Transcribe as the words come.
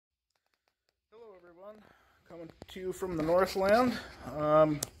everyone, coming to you from the Northland.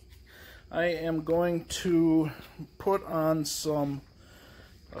 I am going to put on some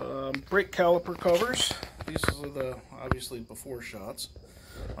brake caliper covers. These are the obviously before shots.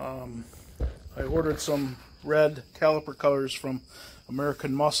 I ordered some red caliper covers from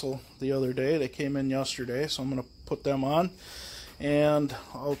American Muscle the other day. They came in yesterday, so I'm going to put them on, and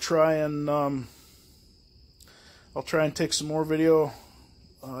I'll try and take some more video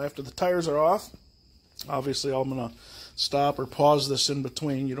after the tires are off. Obviously, I'm gonna stop or pause this in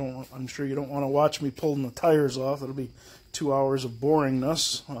between. I'm sure you don't want to watch me pulling the tires off. It'll be 2 hours of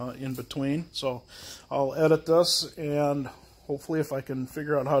boringness in between. So I'll edit this, and hopefully, if I can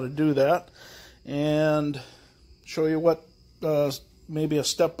figure out how to do that, and show you what maybe a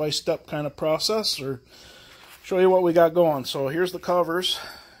step-by-step kind of process, or show you what we got going. So here's the covers,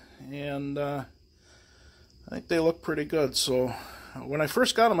 and I think they look pretty good. So when I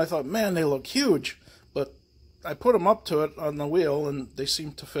first got them, I thought, man, they look huge. But I put them up to it on the wheel, and they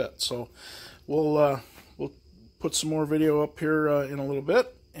seem to fit. So we'll put some more video up here in a little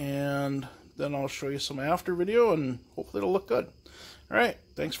bit, and then I'll show you some after video, and hopefully it'll look good. All right,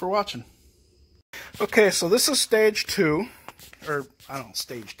 thanks for watching. Okay, so this is stage 2, or I don't know,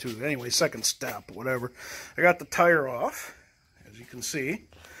 stage 2. Anyway, second step, whatever. I got the tire off, as you can see,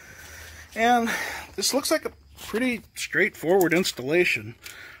 and this looks like a pretty straightforward installation.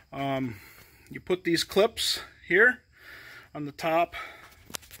 You put these clips here on the top,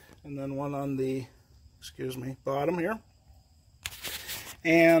 and then one on the, bottom here.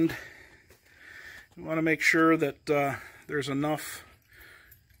 And you want to make sure that there's enough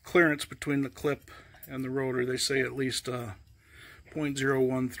clearance between the clip and the rotor. They say at least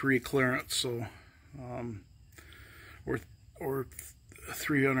 0.013 clearance, so or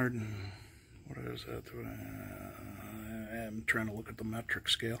 300 and what is that? I'm trying to look at the metric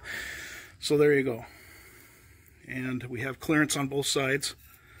scale. So there you go. And we have clearance on both sides,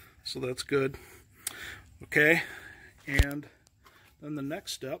 so that's good. Okay, and then the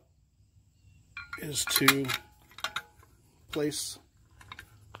next step is to place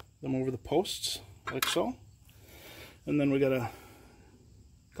them over the posts, like so. And then we got a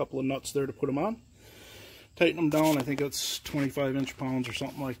couple of nuts there to put them on. Tighten them down, I think it's 25 inch-pounds or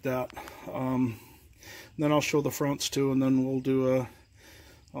something like that. Then I'll show the fronts too, and then we'll do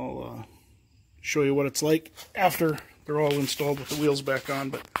I'll show you what it's like after they're all installed with the wheels back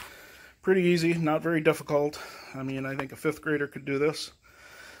on. But pretty easy, not very difficult. I mean, I think a 5th grader could do this.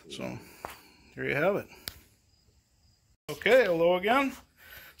 So here you have it. Okay, hello again.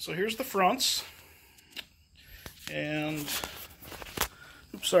 So here's the fronts, and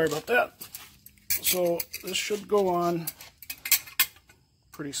oops, sorry about that. So this should go on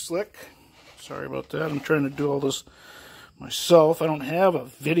pretty slick. Sorry about that. I'm trying to do all this myself. I don't have a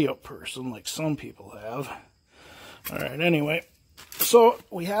video person like some people have. Alright, anyway. So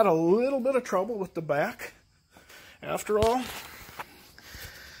we had a little bit of trouble with the back. After all,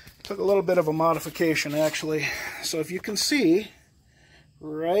 took a little bit of a modification actually. So if you can see,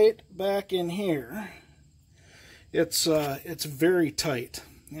 right back in here, it's very tight.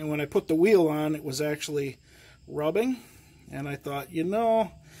 And when I put the wheel on, it was actually rubbing. And I thought, you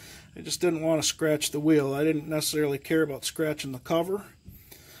know, I just didn't want to scratch the wheel. I didn't necessarily care about scratching the cover,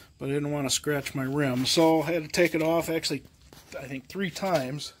 but I didn't want to scratch my rim. So I had to take it off, actually, I think 3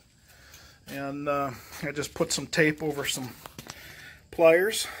 times. And I just put some tape over some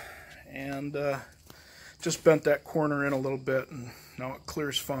pliers, and just bent that corner in a little bit, and now it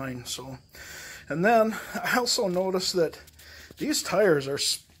clears fine. So, and then I also noticed that these tires are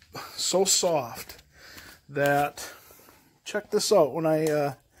so soft that, check this out, when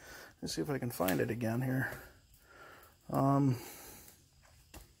I let's see if I can find it again here.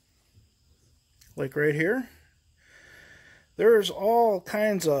 Like right here, there's all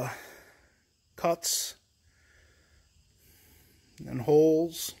kinds of cuts and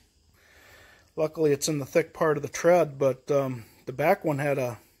holes. Luckily it's in the thick part of the tread, but the back one had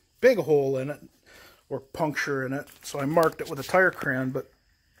a big hole in it, or puncture in it, so I marked it with a tire crayon. But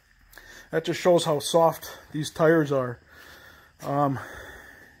that just shows how soft these tires are. So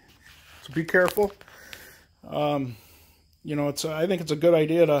be careful. You know, I think it's a good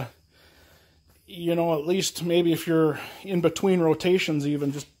idea to, you know, at least maybe if you're in between rotations,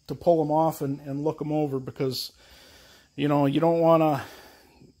 even just to pull them off and look them over, because, you know, you don't want to,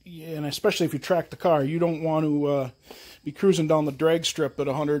 and especially if you track the car, you don't want to be cruising down the drag strip at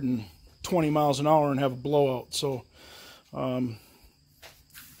 120 miles an hour and have a blowout. So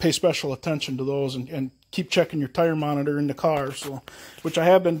pay special attention to those, and keep checking your tire monitor in the car, so, which I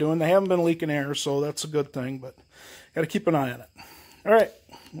have been doing. They haven't been leaking air, so that's a good thing, but got to keep an eye on it. All right,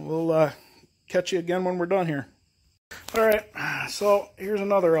 we'll catch you again when we're done here. Alright, so here's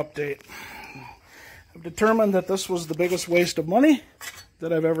another update. I've determined that this was the biggest waste of money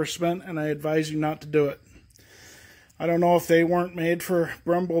that I've ever spent, and I advise you not to do it. I don't know if they weren't made for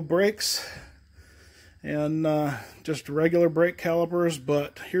Brembo brakes and just regular brake calipers,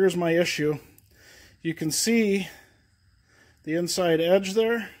 but here's my issue. You can see the inside edge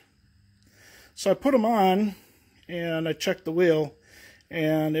there. So I put them on and I checked the wheel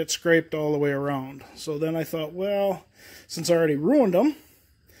and it scraped all the way around. So then I thought, well, since I already ruined them,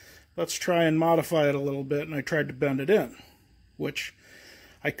 let's try and modify it a little bit, and I tried to bend it in, which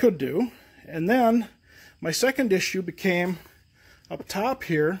I could do. And then my second issue became up top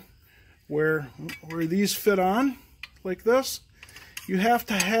here, where these fit on like this. You have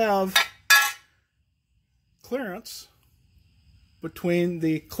to have clearance between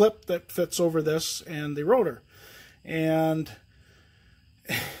the clip that fits over this and the rotor, and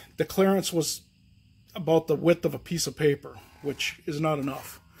the clearance was about the width of a piece of paper, which is not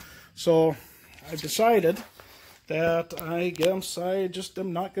enough. So I decided that I guess I just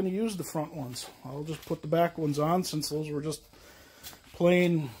am not going to use the front ones. I'll just put the back ones on, since those were just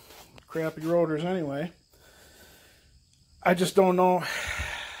plain crappy rotors anyway. I just don't know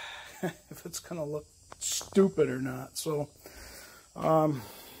if it's going to look stupid or not. So I'm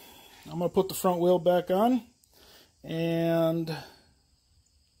going to put the front wheel back on, and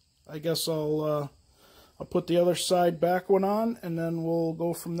I guess I'll put the other side back one on, and then we'll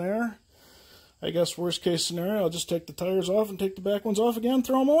go from there. I guess worst case scenario, I'll just take the tires off and take the back ones off again,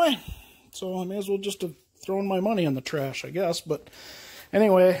 throw them away. So I may as well just have thrown my money in the trash, I guess. But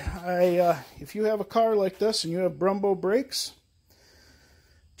anyway, if you have a car like this and you have Brembo brakes,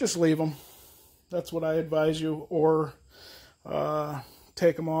 just leave them. That's what I advise you. Or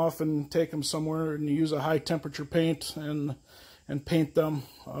take them off and take them somewhere and use a high temperature paint and paint them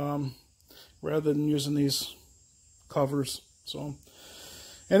rather than using these covers. So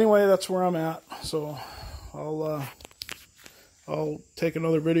anyway, that's where I'm at. So I'll take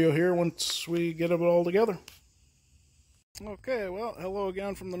another video here once we get it all together. Okay, well, hello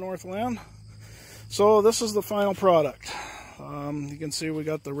again from the Northland. So this is the final product. You can see we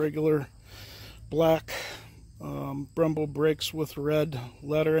got the regular black Brembo brakes with red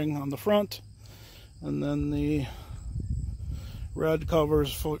lettering on the front, and then the red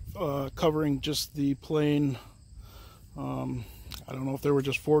covers covering just the plain, I don't know if they were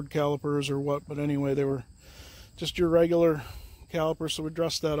just Ford calipers or what, but anyway, they were just your regular calipers. So we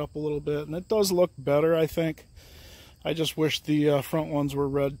dressed that up a little bit, and it does look better, I think. I just wish the front ones were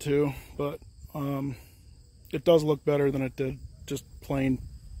red too, but it does look better than it did just plain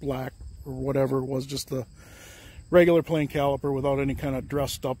black or whatever it was, just the regular plain caliper without any kind of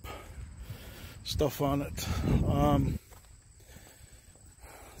dressed up stuff on it.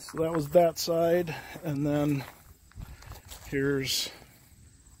 So that was that side, and then here's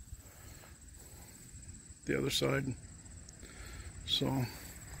the other side. So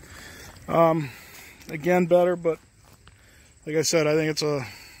again, better, but like I said, I think it's a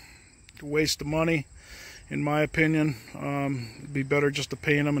waste of money, in my opinion. It'd be better just to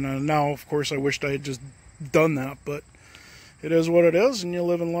paint them, and now, of course, I wished I had just done that, but it is what it is, and you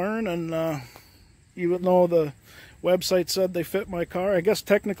live and learn. And even though the website said they fit my car, I guess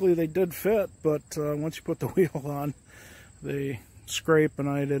technically they did fit, but once you put the wheel on, they scrape, and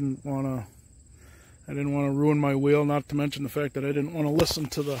I didn't want to ruin my wheel, not to mention the fact that I didn't want to listen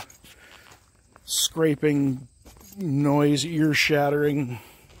to the scraping noise, ear shattering.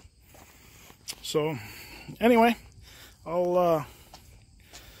 So anyway, I'll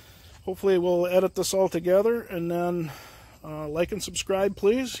hopefully we'll edit this all together, and then like and subscribe,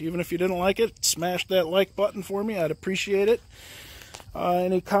 please. Even if you didn't like it, smash that like button for me. I'd appreciate it.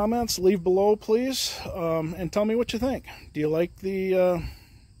 Any comments, leave below, please, and tell me what you think. Do you like the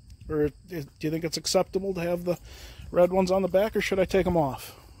or do you think it's acceptable to have the red ones on the back, or should I take them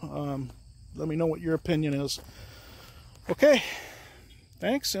off? Let me know what your opinion is. Okay,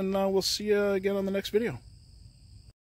 thanks, and we'll see you again on the next video.